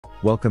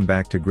Welcome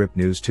back to Grip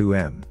News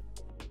 2M.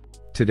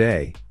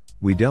 Today,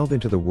 we delve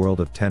into the world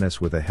of tennis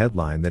with a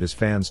headline that has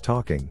fans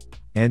talking: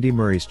 Andy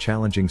Murray's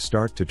challenging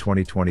start to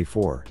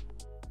 2024.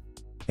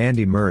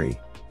 Andy Murray,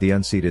 the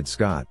unseeded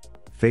Scot,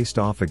 faced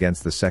off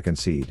against the second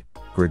seed,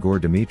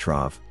 Grigor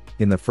Dimitrov,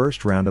 in the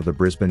first round of the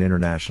Brisbane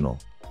International.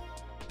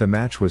 The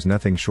match was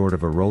nothing short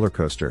of a roller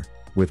coaster,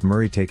 with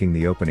Murray taking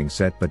the opening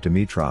set but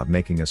Dimitrov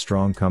making a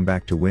strong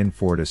comeback to win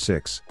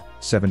 4-6,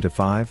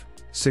 7-5,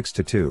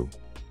 6-2.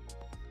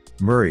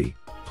 Murray,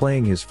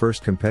 playing his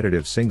first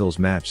competitive singles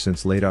match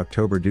since late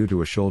October due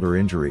to a shoulder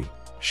injury,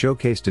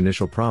 showcased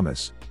initial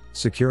promise,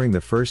 securing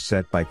the first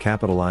set by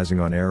capitalizing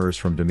on errors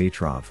from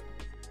Dimitrov.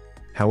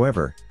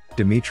 However,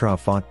 Dimitrov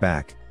fought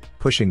back,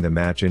 pushing the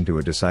match into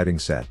a deciding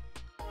set.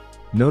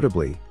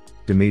 Notably,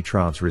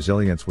 Dimitrov's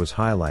resilience was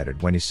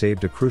highlighted when he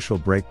saved a crucial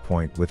break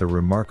point with a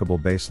remarkable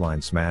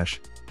baseline smash,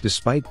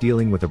 despite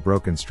dealing with a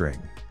broken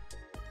string.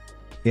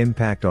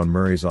 Impact on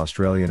Murray's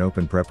Australian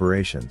Open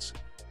preparations.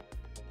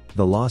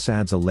 The loss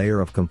adds a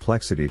layer of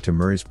complexity to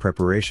Murray's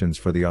preparations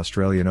for the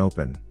Australian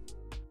Open.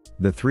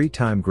 The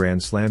three-time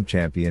Grand Slam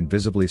champion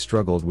visibly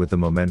struggled with the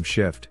momentum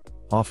shift,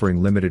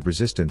 offering limited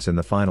resistance in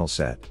the final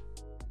set.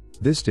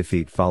 This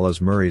defeat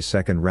follows Murray's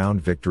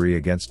second-round victory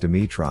against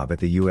Dimitrov at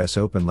the US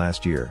Open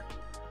last year.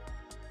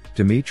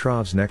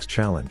 Dimitrov's next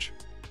challenge.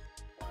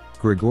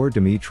 Grigor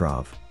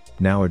Dimitrov,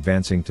 now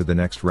advancing to the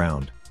next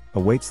round,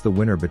 awaits the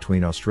winner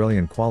between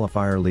Australian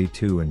qualifier Li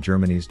Tu and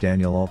Germany's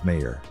Daniel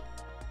Altmaier.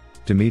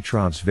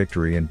 Dimitrov's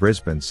victory in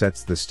Brisbane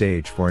sets the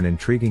stage for an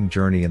intriguing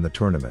journey in the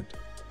tournament.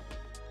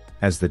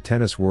 As the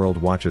tennis world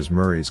watches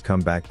Murray's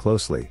comeback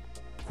closely,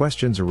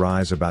 questions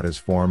arise about his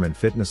form and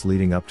fitness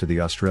leading up to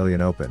the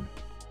Australian Open.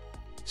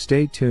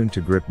 Stay tuned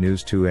to Grip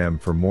News 2M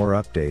for more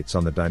updates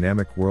on the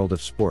dynamic world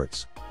of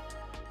sports.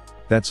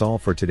 That's all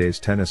for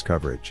today's tennis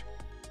coverage.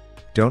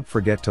 Don't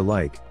forget to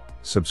like,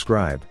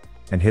 subscribe,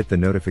 and hit the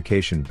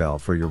notification bell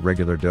for your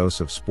regular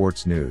dose of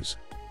sports news.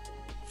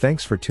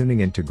 Thanks for tuning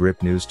in to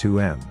Grip News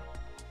 2M.